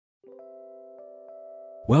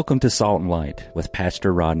Welcome to Salt and Light with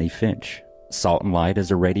Pastor Rodney Finch. Salt and Light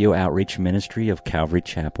is a radio outreach ministry of Calvary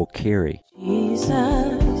Chapel, Cary. Jesus,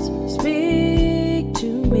 speak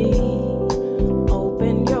to me.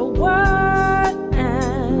 Open your word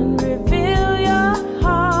and reveal your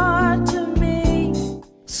heart to me.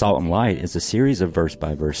 Salt and Light is a series of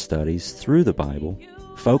verse-by-verse studies through the Bible,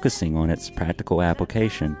 focusing on its practical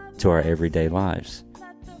application to our everyday lives.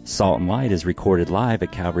 Salt and Light is recorded live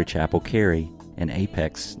at Calvary Chapel, Cary in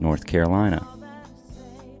Apex, North Carolina.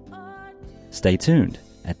 Stay tuned.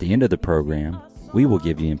 At the end of the program, we will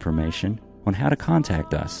give you information on how to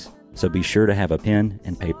contact us, so be sure to have a pen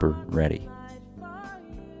and paper ready.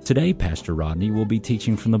 Today, Pastor Rodney will be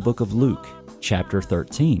teaching from the book of Luke, chapter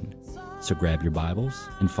 13. So grab your Bibles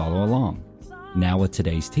and follow along. Now with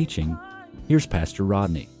today's teaching, here's Pastor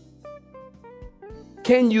Rodney.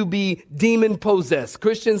 Can you be demon-possessed?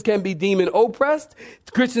 Christians can be demon-oppressed.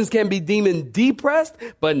 Christians can be demon-depressed,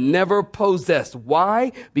 but never possessed.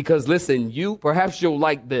 Why? Because listen, perhaps you'll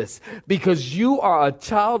like this. Because you are a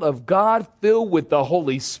child of God filled with the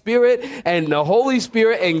Holy Spirit, and the Holy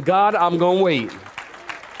Spirit and God, I'm going to wait.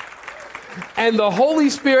 And the Holy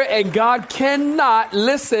Spirit and God cannot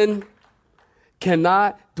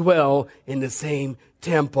dwell in the same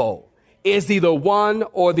temple. It's either one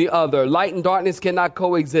or the other. Light and darkness cannot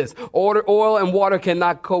coexist. Oil and water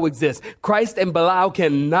cannot coexist. Christ and Belial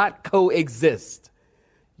cannot coexist.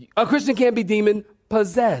 A Christian can't be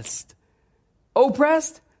demon-possessed.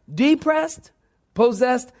 Oppressed, depressed,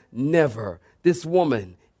 possessed, never. This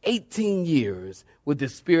woman, 18 years with the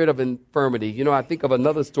spirit of infirmity. You know, I think of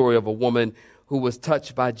another story of a woman who was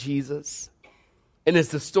touched by Jesus. And it's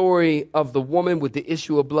the story of the woman with the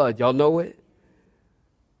issue of blood. Y'all know it?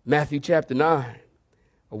 Matthew chapter 9,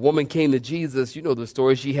 a woman came to Jesus. You know the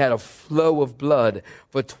story. She had a flow of blood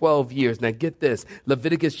for 12 years. Now get this,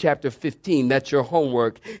 Leviticus chapter 15, that's your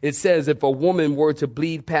homework. It says if a woman were to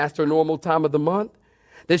bleed past her normal time of the month,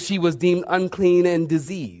 that she was deemed unclean and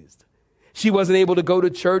diseased. She wasn't able to go to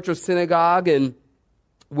church or synagogue, and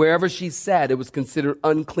wherever she sat, it was considered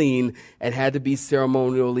unclean and had to be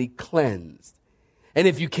ceremonially cleansed. And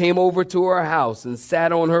if you came over to her house and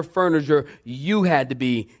sat on her furniture, you had to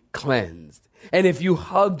be cleansed. And if you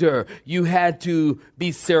hugged her, you had to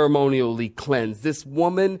be ceremonially cleansed. This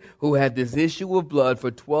woman who had this issue of blood for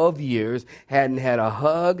 12 years hadn't had a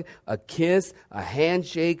hug, a kiss, a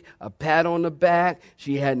handshake, a pat on the back.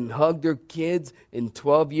 She hadn't hugged her kids in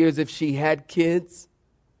 12 years if she had kids.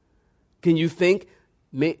 Can you think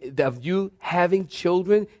of you having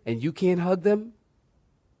children and you can't hug them?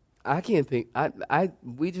 I can't think.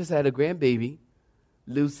 We just had a grandbaby,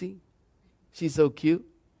 Lucy. She's so cute.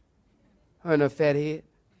 Her and her fat head.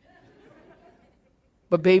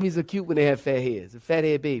 But babies are cute when they have fat heads. A fat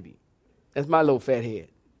head baby. That's my little fat head.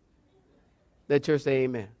 Let church say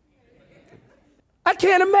amen. I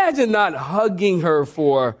can't imagine not hugging her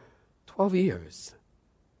for 12 years.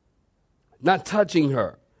 Not touching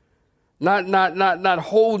her. Not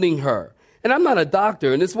holding her. And I'm not a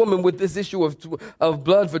doctor, and this woman with this issue of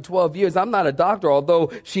blood for 12 years, I'm not a doctor,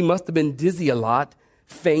 although she must have been dizzy a lot,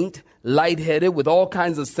 faint, lightheaded, with all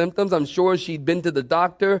kinds of symptoms. I'm sure she'd been to the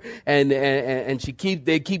doctor, and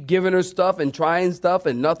they keep giving her stuff and trying stuff,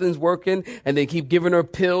 and nothing's working, and they keep giving her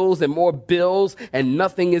pills and more bills, and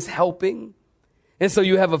nothing is helping. And so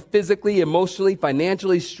you have a physically, emotionally,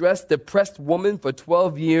 financially stressed, depressed woman for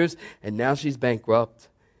 12 years, and now she's bankrupt.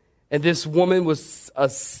 And this woman was a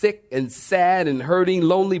sick and sad and hurting,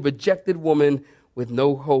 lonely, rejected woman with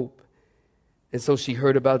no hope. And so she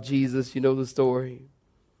heard about Jesus, you know the story.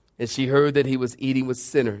 And she heard that he was eating with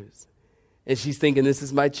sinners. And she's thinking, this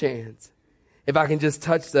is my chance. If I can just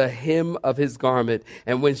touch the hem of his garment.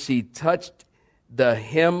 And when she touched the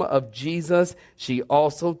hem of Jesus, she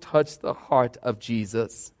also touched the heart of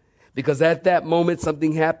Jesus. Because at that moment,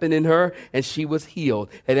 something happened in her and she was healed.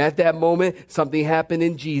 And at that moment, something happened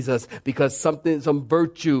in Jesus because some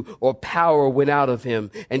virtue or power went out of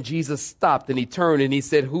him. And Jesus stopped and he turned and he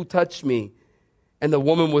said, who touched me? And the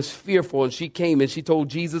woman was fearful and she came and she told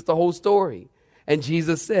Jesus the whole story. And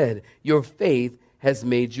Jesus said, your faith has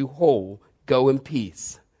made you whole. Go in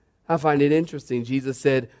peace. I find it interesting. Jesus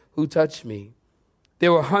said, who touched me?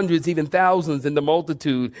 There were hundreds, even thousands in the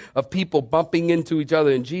multitude of people bumping into each other.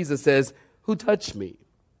 And Jesus says, who touched me?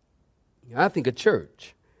 I think of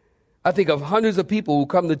church. I think of hundreds of people who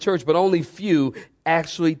come to church, but only few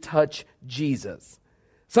actually touch Jesus.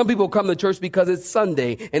 Some people come to church because it's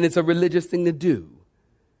Sunday and it's a religious thing to do.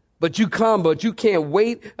 But you come, but you can't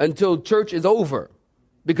wait until church is over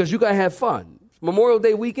because you got to have fun. Memorial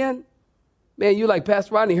Day weekend, man, you like,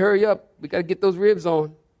 Pastor Rodney, hurry up. We got to get those ribs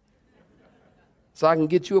on. So I can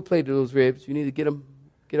get you a plate of those ribs. You need to get them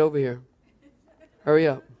Get over here. Hurry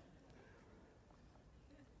up.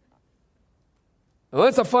 Well,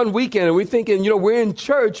 it's a fun weekend, and we're thinking, we're in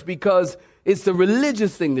church because it's the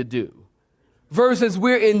religious thing to do, versus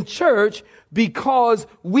we're in church because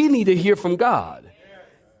we need to hear from God.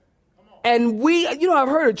 And I've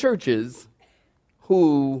heard of churches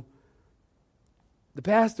who the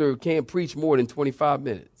pastor can't preach more than 25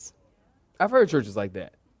 minutes. I've heard churches like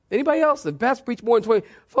that. Anybody else? The pastor preach more than 20,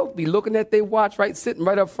 folk be looking at their watch, right, sitting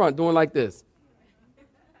right up front, doing like this,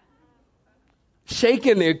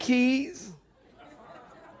 shaking their keys.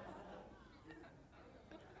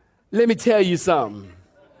 Let me tell you something.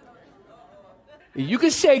 You can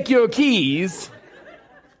shake your keys,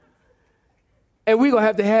 and we're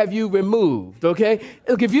going to have you removed, okay?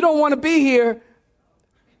 Look, if you don't want to be here,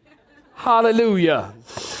 hallelujah.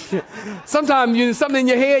 Sometimes something in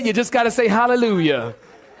your head, you just got to say hallelujah,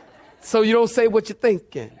 so you don't say what you're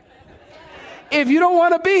thinking. If you don't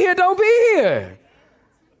want to be here, don't be here.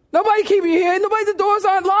 Nobody keep you here. The doors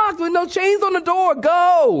aren't locked with no chains on the door.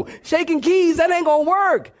 Go. Shaking keys, that ain't going to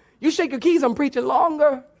work. You shake your keys, I'm preaching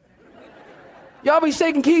longer. Y'all be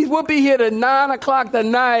shaking keys, we'll be here till 9 o'clock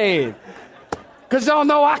tonight. Because y'all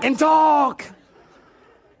know I can talk.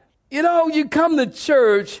 You come to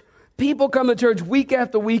church, people come to church week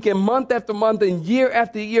after week and month after month and year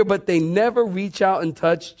after year, but they never reach out and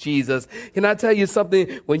touch Jesus. Can I tell you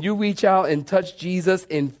something? When you reach out and touch Jesus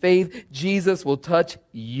in faith, Jesus will touch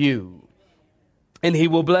you. And he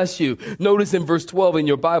will bless you. Notice in verse 12 in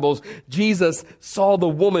your Bibles, Jesus saw the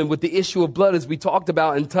woman with the issue of blood, as we talked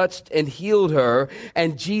about, and touched and healed her.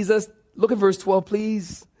 And Jesus, look at verse 12,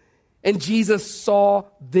 please. And Jesus saw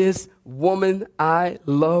this woman. I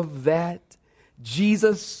love that.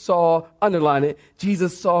 Jesus saw, underline it,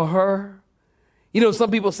 Jesus saw her.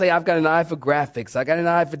 Some people say, I've got an eye for graphics. I got an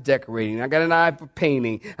eye for decorating. I got an eye for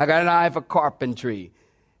painting. I got an eye for carpentry.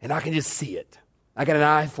 And I can just see it. I got an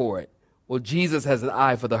eye for it. Well, Jesus has an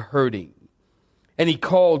eye for the hurting. And he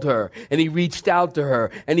called her, and he reached out to her,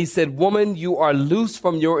 and he said, woman, you are loose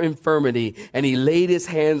from your infirmity. And he laid his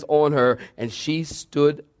hands on her, and she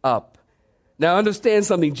stood up. Now understand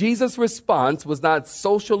something. Jesus' response was not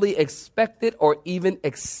socially expected or even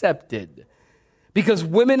accepted, because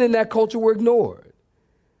women in that culture were ignored.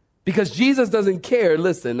 Because Jesus doesn't care,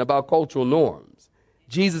 listen, about cultural norms.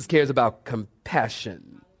 Jesus cares about compassion.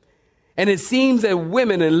 And it seems that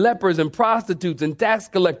women and lepers and prostitutes and tax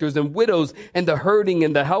collectors and widows and the hurting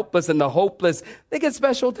and the helpless and the hopeless, they get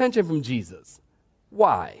special attention from Jesus.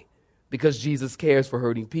 Why? Because Jesus cares for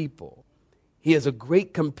hurting people. He has a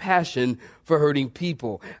great compassion for hurting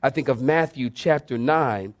people. I think of Matthew chapter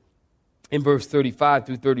 9 in verse 35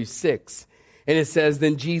 through 36. And it says,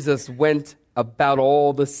 then Jesus went about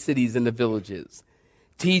all the cities and the villages,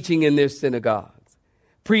 teaching in their synagogues,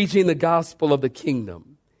 preaching the gospel of the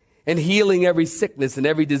kingdom, and healing every sickness and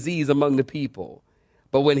every disease among the people.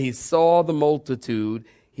 But when he saw the multitude,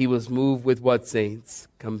 he was moved with what, saints?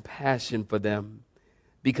 Compassion for them,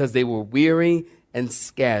 because they were weary and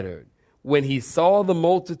scattered. When he saw the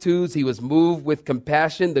multitudes, he was moved with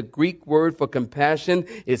compassion. The Greek word for compassion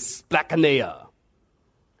is splacheneia.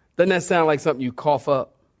 Doesn't that sound like something you cough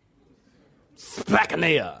up?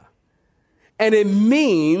 Splacheneia. And it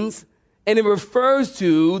means, and it refers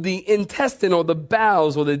to the intestine or the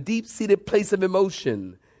bowels or the deep-seated place of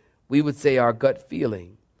emotion. We would say our gut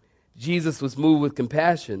feeling. Jesus was moved with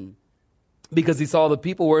compassion because he saw the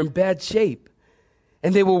people were in bad shape.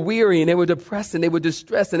 And they were weary, and they were depressed, and they were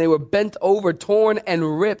distressed, and they were bent over, torn,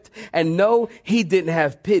 and ripped. And no, he didn't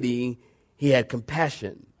have pity. He had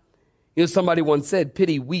compassion. Somebody once said,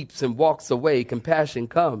 pity weeps and walks away. Compassion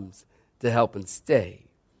comes to help and stay.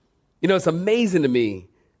 It's amazing to me.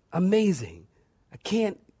 Amazing. I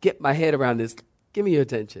can't get my head around this. Give me your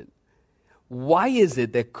attention. Why is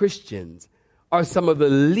it that Christians are some of the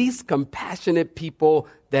least compassionate people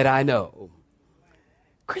that I know?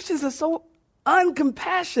 Christians are so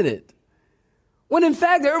uncompassionate. When in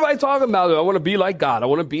fact, everybody's talking about, I want to be like God. I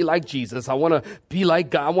want to be like Jesus. I want to be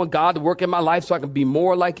like God. I want God to work in my life so I can be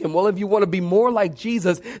more like him. Well, if you want to be more like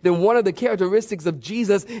Jesus, then one of the characteristics of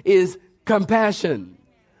Jesus is compassion.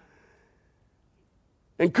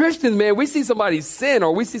 And Christians, man, we see somebody sin,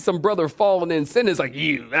 or we see some brother falling in sin. It's like,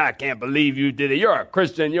 I can't believe you did it. You're a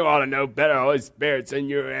Christian. You ought to know better. Holy Spirit's in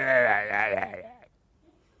you.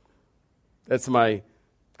 That's my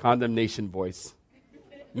condemnation voice.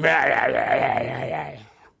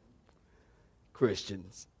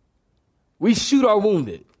 Christians. We shoot our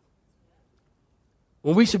wounded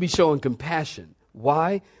when we should be showing compassion.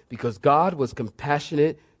 Why? Because God was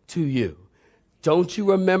compassionate to you. Don't you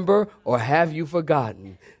remember, or have you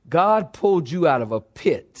forgotten? God pulled you out of a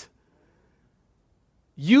pit.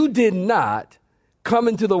 You did not come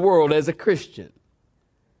into the world as a Christian.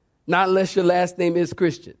 Not unless your last name is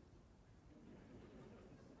Christian.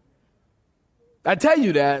 I tell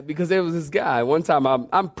you that because there was this guy. One time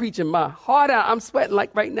I'm preaching my heart out. I'm sweating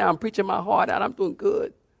like right now. I'm preaching my heart out. I'm doing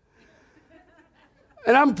good.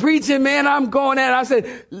 And I'm preaching, man. I'm going at it. I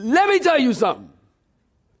said, let me tell you something.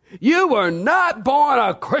 You were not born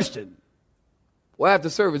a Christian. Well,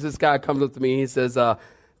 after service, this guy comes up to me and he says,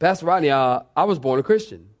 Pastor Rodney, I was born a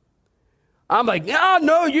Christian. I'm like,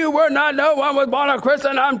 no, you were not. No one was born a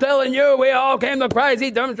Christian. I'm telling you, we all came to Christ. He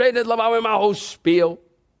demonstrated his love. I went my whole spiel.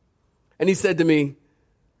 And he said to me,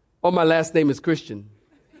 oh, my last name is Christian.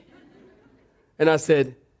 And I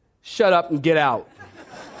said, shut up and get out.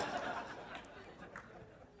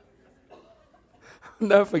 I'll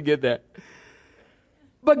never forget that.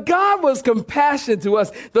 But God was compassionate to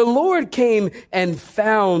us. The Lord came and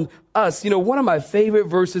found us. You know, one of my favorite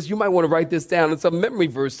verses, you might want to write this down. It's a memory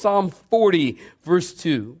verse, Psalm 40, verse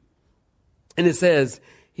 2. And it says,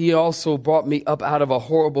 he also brought me up out of a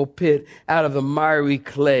horrible pit, out of the miry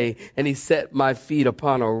clay, and he set my feet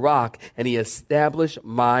upon a rock, and he established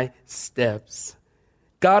my steps.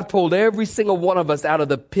 God pulled every single one of us out of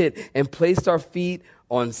the pit and placed our feet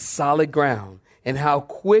on solid ground. And how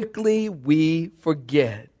quickly we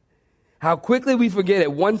forget. How quickly we forget.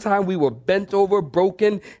 At one time we were bent over,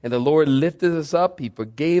 broken, and the Lord lifted us up. He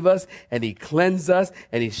forgave us, and he cleansed us,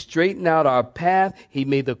 and he straightened out our path. He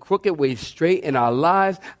made the crooked way straight in our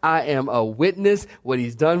lives. I am a witness. What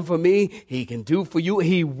he's done for me, he can do for you.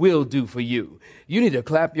 He will do for you. You need to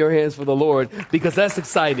clap your hands for the Lord because that's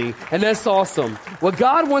exciting, and that's awesome. What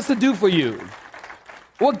God wants to do for you.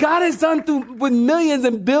 What God has done with millions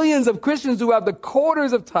and billions of Christians throughout the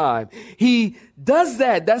quarters of time, he does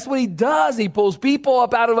that. That's what he does. He pulls people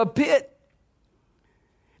up out of a pit.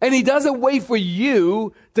 And he doesn't wait for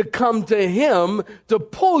you to come to him to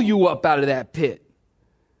pull you up out of that pit.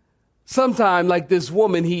 Sometime, like this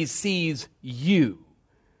woman, he sees you.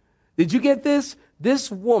 Did you get this?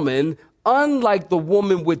 This woman, unlike the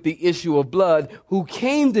woman with the issue of blood who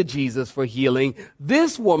came to Jesus for healing,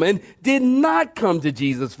 this woman did not come to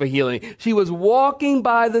Jesus for healing. She was walking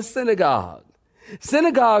by the synagogue.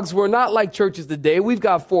 Synagogues were not like churches today. We've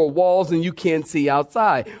got four walls and you can't see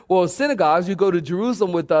outside. Well, synagogues, you go to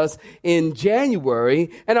Jerusalem with us in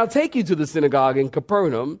January, and I'll take you to the synagogue in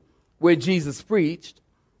Capernaum where Jesus preached.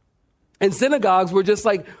 And synagogues were just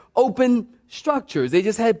like open structures. They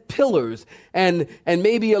just had pillars, and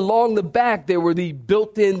maybe along the back there were the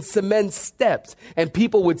built-in cement steps, and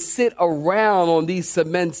people would sit around on these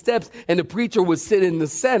cement steps, and the preacher would sit in the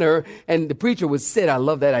center, and the preacher would sit, I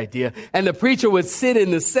love that idea, and the preacher would sit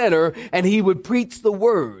in the center, and he would preach the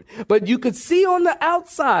word. But you could see on the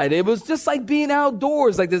outside, it was just like being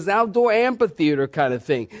outdoors, like this outdoor amphitheater kind of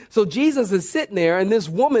thing. So Jesus is sitting there, and this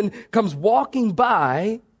woman comes walking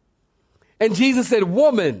by, and Jesus said,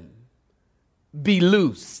 woman, be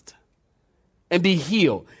loosed and be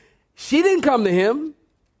healed. She didn't come to him.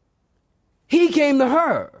 He came to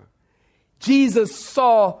her. Jesus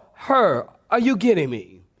saw her. Are you getting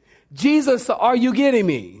me? Are you getting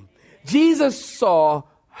me? Jesus saw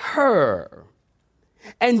her.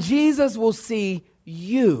 And Jesus will see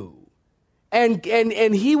you. And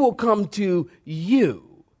he will come to you.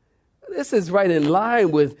 This is right in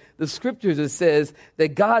line with the scriptures. It says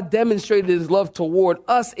that God demonstrated his love toward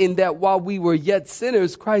us in that while we were yet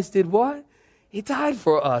sinners, Christ did what? He died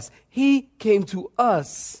for us. He came to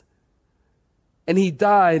us and he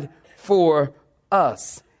died for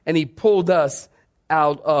us. And he pulled us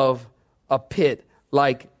out of a pit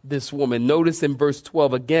like this woman. Notice in verse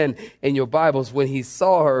 12 again in your Bibles, when he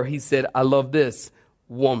saw her, he said, I love this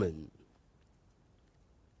woman.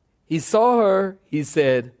 He saw her, he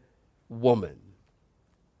said, woman.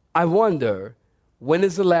 I wonder, when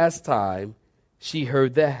is the last time she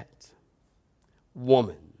heard that?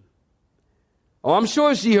 Woman. Oh, I'm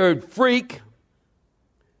sure she heard freak.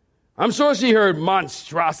 I'm sure she heard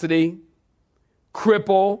monstrosity,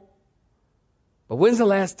 cripple. But when's the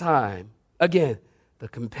last time, again, the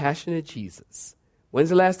compassionate Jesus, when's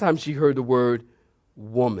the last time she heard the word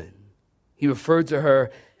woman? He referred to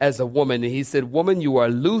her as a woman, and he said, woman, you are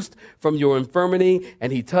loosed from your infirmity.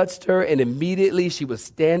 And he touched her, and immediately she was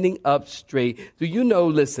standing up straight. Do you know,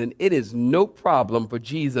 listen, it is no problem for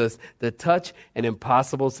Jesus to touch an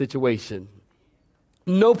impossible situation.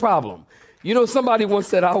 No problem. You know, somebody once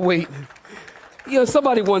said,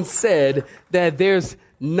 somebody once said that there's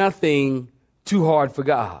nothing too hard for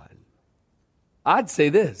God. I'd say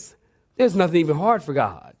this, there's nothing even hard for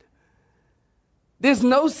God. There's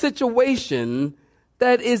no situation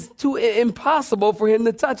that is too impossible for him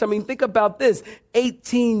to touch. I mean, think about this.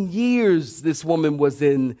 18 years this woman was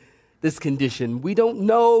in this condition. We don't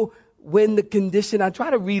know when the condition, I try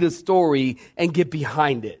to read a story and get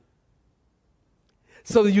behind it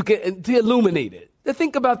so that you can, to illuminate it. To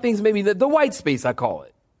think about things, maybe the white space, I call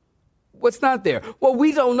it. What's not there? Well,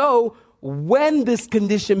 we don't know when this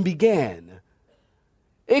condition began.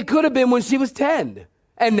 It could have been when she was 10,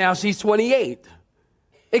 and now she's 28.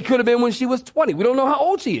 It could have been when she was 20. We don't know how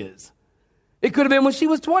old she is. It could have been when she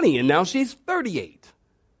was 20, and now she's 38.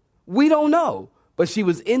 We don't know. But she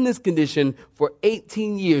was in this condition for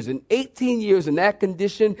 18 years. And 18 years in that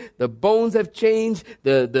condition, the bones have changed,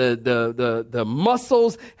 the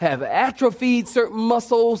muscles have atrophied, certain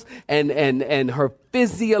muscles, and her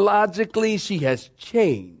physiologically, she has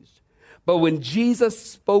changed. But when Jesus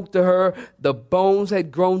spoke to her, the bones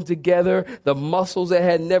had grown together. The muscles that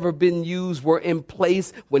had never been used were in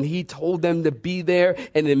place when he told them to be there.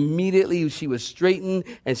 And immediately she was straightened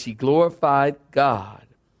and she glorified God.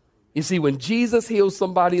 You see, when Jesus heals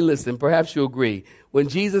somebody, listen, perhaps you agree. When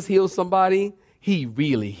Jesus heals somebody, he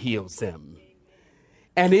really heals them.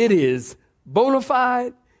 And it is bona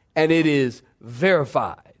fide and it is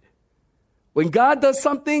verified. When God does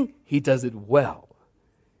something, he does it well.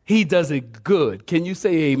 He does it good. Can you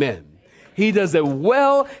say amen? He does it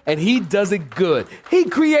well and he does it good. He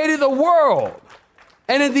created the world.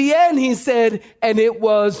 And in the end, he said, and it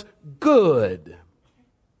was good.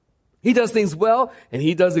 He does things well and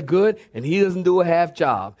he does it good and he doesn't do a half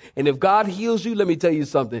job. And if God heals you, let me tell you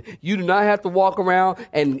something. You do not have to walk around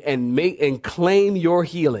and claim your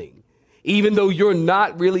healing, even though you're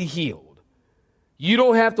not really healed. You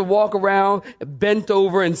don't have to walk around bent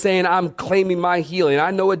over and saying, I'm claiming my healing.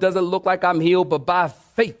 I know it doesn't look like I'm healed, but by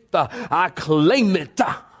faith, I claim it.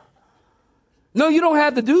 No, you don't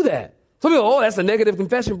have to do that. Some people, oh, that's a negative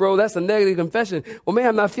confession, bro. That's a negative confession. Well, man,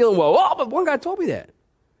 I'm not feeling well. Oh, but one guy told me that.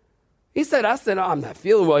 I said, oh, I'm not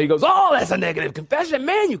feeling well. He goes, oh, that's a negative confession.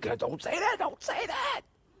 Man, don't say that. Don't say that.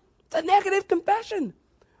 It's a negative confession.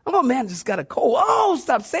 I'm going, man, just got a cold. Oh,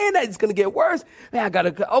 stop saying that. It's going to get worse. Man,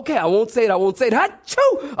 okay, I won't say it.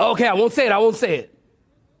 Achoo! Okay, I won't say it.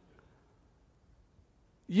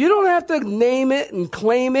 You don't have to name it and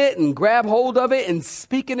claim it and grab hold of it and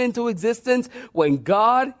speak it into existence. When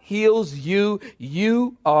God heals you,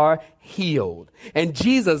 you are healed. And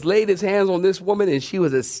Jesus laid his hands on this woman and she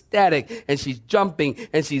was ecstatic and she's jumping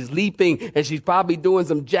and she's leaping and she's probably doing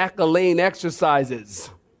some Jack-o'-lane exercises.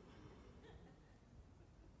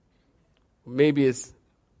 Maybe it's,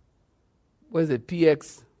 what is it,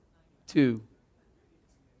 PX2?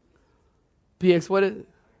 PX, what is it?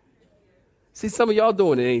 See, some of y'all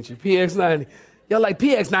doing it, ain't you? PX90. Y'all like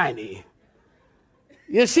PX90.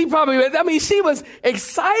 Yeah, she was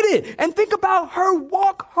excited. And think about her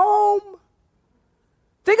walk home.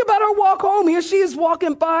 Think about her walk home. Here she is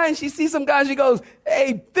walking by and she sees some guy. She goes,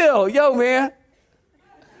 hey, Bill, yo, man.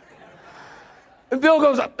 And Bill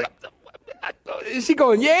goes, she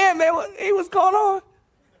going, yeah, man, what's going on?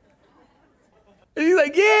 And he's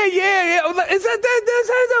like, yeah. Is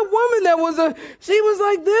that woman that was she was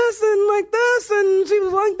like this and she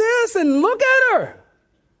was like this and look at her.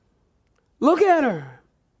 Look at her.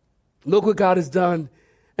 Look what God has done.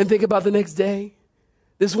 And think about the next day.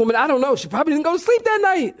 This woman, I don't know, she probably didn't go to sleep that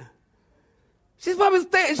night. She's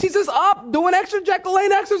just up doing extra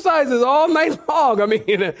Jack-o'-lane exercises all night long. I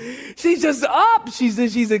mean, she's just up.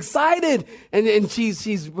 She's excited. And she's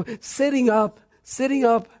sitting up,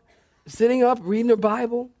 reading her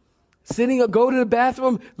Bible, go to the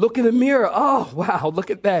bathroom, look in the mirror. Oh, wow, look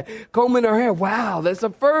at that. Combing her hair. Wow, that's a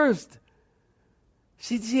first.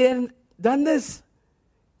 She hadn't done this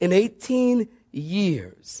in 18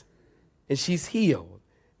 years. And she's healed.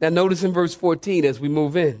 Now notice in verse 14 as we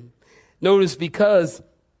move in. Notice because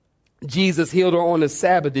Jesus healed her on the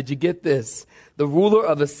Sabbath. Did you get this? The ruler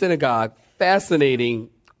of the synagogue, fascinating,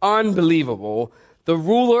 unbelievable. The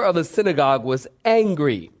ruler of the synagogue was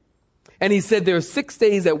angry. And he said, there are 6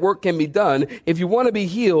 days that work can be done. If you want to be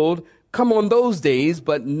healed, come on those days,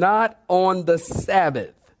 but not on the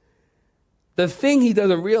Sabbath. The thing he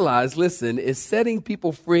doesn't realize, listen, is setting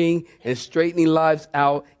people free and straightening lives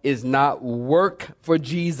out is not work for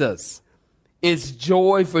Jesus. It's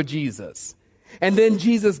joy for Jesus. And then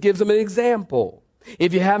Jesus gives him an example.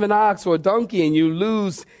 If you have an ox or a donkey and you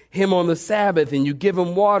lose him on the Sabbath and you give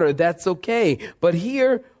him water, that's okay. But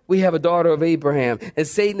here we have a daughter of Abraham and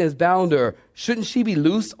Satan has bound her. Shouldn't she be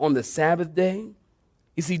loose on the Sabbath day?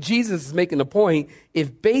 You see, Jesus is making the point,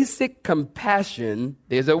 if basic compassion,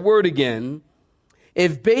 there's that word again,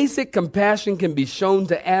 if basic compassion can be shown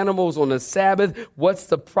to animals on the Sabbath, what's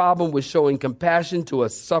the problem with showing compassion to a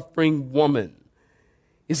suffering woman?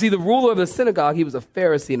 You see, the ruler of the synagogue, he was a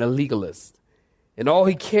Pharisee and a legalist. And all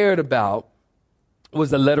he cared about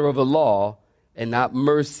was the letter of the law and not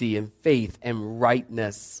mercy and faith and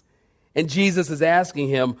rightness. And Jesus is asking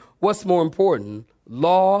him, what's more important,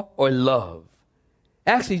 law or love?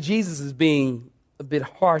 Actually, Jesus is being a bit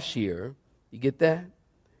harsh here. You get that?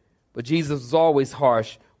 But Jesus was always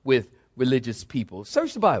harsh with religious people.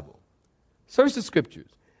 Search the Bible. Search the scriptures.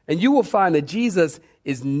 And you will find that Jesus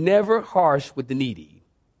is never harsh with the needy.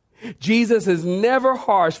 Jesus is never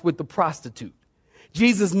harsh with the prostitute.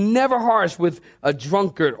 Jesus never harsh with a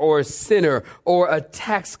drunkard or a sinner or a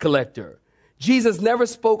tax collector. Jesus never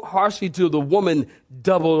spoke harshly to the woman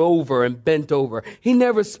doubled over and bent over. He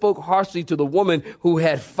never spoke harshly to the woman who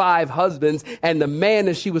had 5 husbands and the man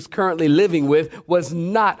that she was currently living with was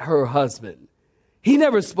not her husband. He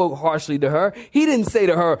never spoke harshly to her. He didn't say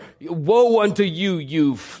to her, woe unto you,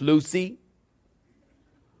 you flusy.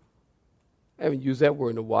 I haven't used that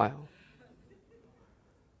word in a while.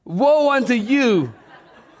 Woe unto you.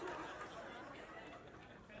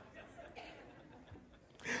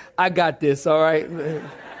 I got this, all right?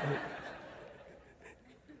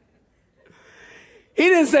 He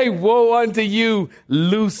didn't say, woe unto you,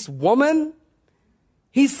 loose woman.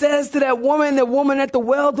 He says to that woman at the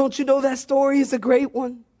well, don't you know that story is a great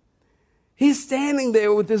one? He's standing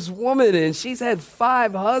there with this woman and she's had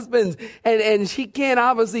 5 husbands and she can't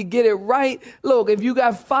obviously get it right. Look, if you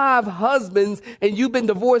got 5 husbands and you've been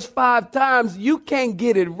divorced 5 times, you can't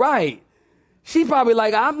get it right. She's probably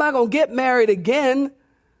like, I'm not going to get married again.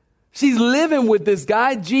 She's living with this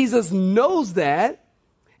guy. Jesus knows that.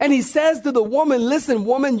 And he says to the woman, listen,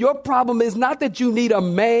 woman, your problem is not that you need a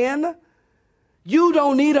man. You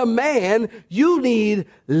don't need a man. You need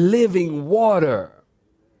living water.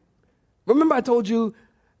 Remember I told you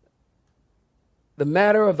the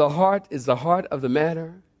matter of the heart is the heart of the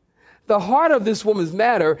matter? The heart of this woman's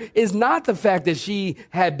matter is not the fact that she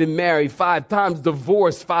had been married 5 times,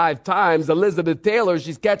 divorced 5 times. Elizabeth Taylor,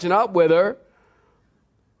 she's catching up with her.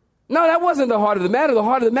 No, that wasn't the heart of the matter. The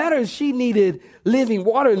heart of the matter is she needed living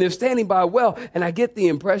water, and they're standing by a well. And I get the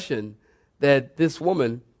impression that this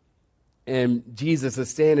woman and Jesus are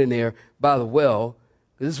standing there by the well.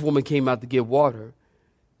 This woman came out to get water.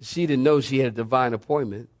 She didn't know she had a divine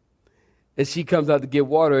appointment. And she comes out to get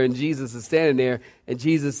water, and Jesus is standing there, and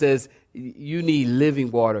Jesus says, you need living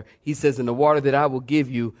water. He says, in the water that I will give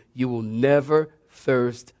you, you will never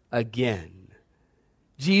thirst again.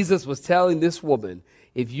 Jesus was telling this woman,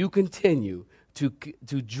 if you continue to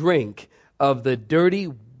drink of the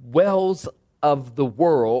dirty wells of the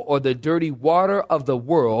world or the dirty water of the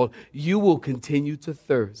world, you will continue to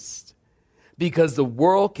thirst. Because the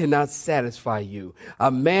world cannot satisfy you.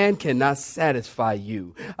 A man cannot satisfy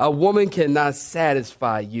you. A woman cannot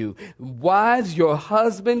satisfy you. Wives, your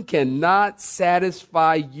husband cannot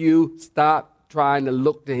satisfy you. Stop trying to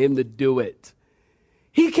look to him to do it.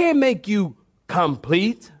 He can't make you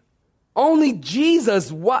complete. Only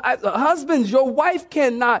Jesus, husbands, your wife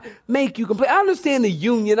cannot make you complete. I understand the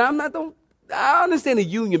union. I understand the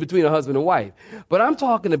union between a husband and wife, but I'm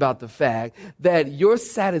talking about the fact that your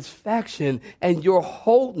satisfaction and your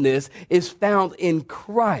wholeness is found in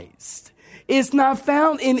Christ. It's not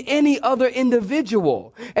found in any other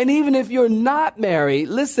individual. And even if you're not married,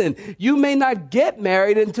 listen, you may not get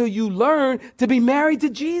married until you learn to be married to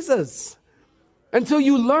Jesus. Until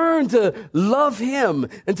you learn to love him,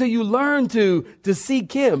 until you learn to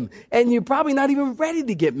seek him. And you're probably not even ready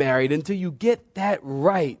to get married until you get that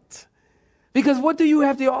right. Because what do you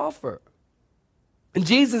have to offer? And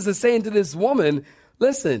Jesus is saying to this woman,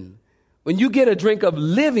 listen, when you get a drink of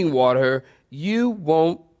living water, you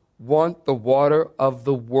won't want the water of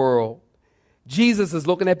the world. Jesus is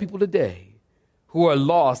looking at people today who are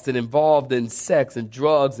lost and involved in sex and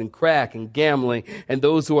drugs and crack and gambling, and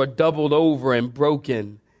those who are doubled over and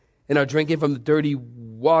broken and are drinking from the dirty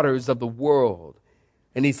waters of the world.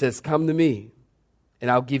 And he says, come to me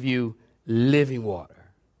and I'll give you living water.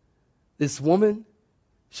 This woman,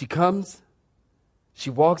 she comes, she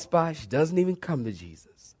walks by, she doesn't even come to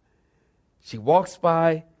Jesus. She walks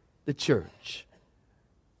by the church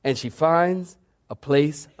and she finds a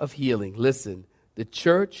place of healing. Listen, the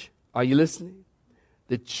church, are you listening?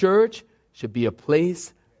 The church should be a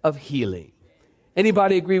place of healing.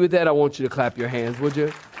 Anybody agree with that? I want you to clap your hands, would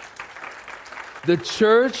you? The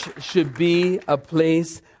church should be a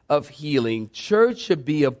place of healing. Church should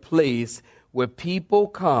be a place where people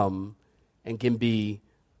come and can be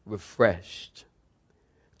refreshed.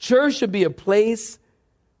 Church should be a place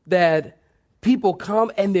that people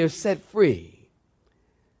come and they're set free.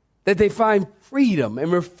 That they find freedom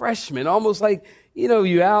and refreshment, almost like,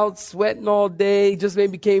 you're out sweating all day, just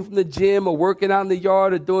maybe came from the gym or working out in the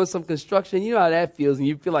yard or doing some construction. You know how that feels, and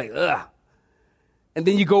you feel like, ugh. And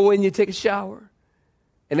then you go in, you take a shower.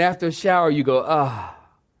 And after a shower, you go,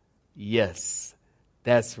 yes,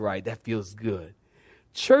 that's right. That feels good.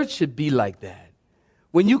 Church should be like that.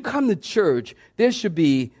 When you come to church, there should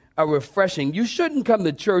be a refreshing. You shouldn't come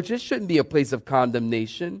to church. It shouldn't be a place of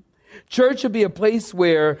condemnation. Church should be a place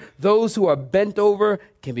where those who are bent over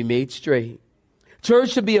can be made straight.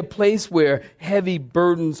 Church should be a place where heavy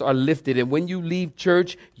burdens are lifted. And when you leave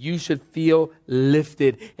church, you should feel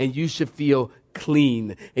lifted and you should feel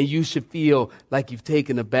clean and you should feel like you've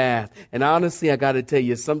taken a bath. And honestly, I got to tell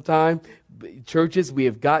you, sometimes churches, we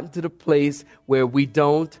have gotten to the place where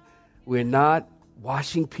we're not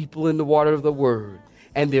washing people in the water of the word.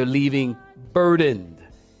 And they're leaving burdened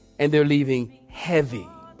and they're leaving heavy.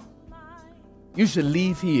 You should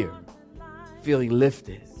leave here feeling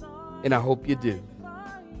lifted. And I hope you do.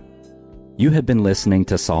 You have been listening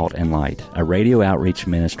to Salt and Light, a radio outreach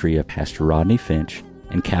ministry of Pastor Rodney Finch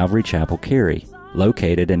and Calvary Chapel Cary,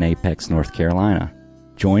 located in Apex, North Carolina.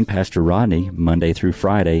 Join Pastor Rodney Monday through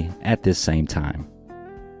Friday at this same time.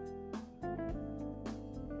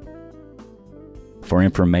 For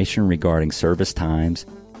information regarding service times,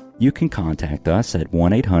 you can contact us at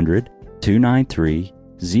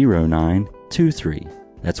 1-800-293-0923.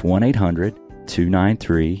 That's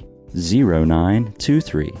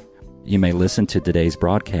 1-800-293-0923. You may listen to today's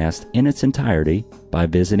broadcast in its entirety by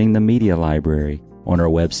visiting the media library on our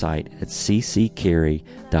website at cccary.org.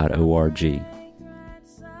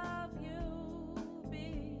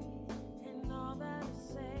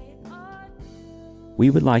 We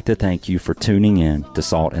would like to thank you for tuning in to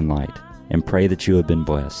Salt and Light and pray that you have been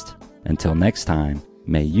blessed. Until next time,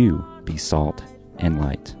 may you be salt and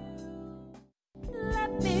light.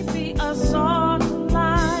 Let me be a salt.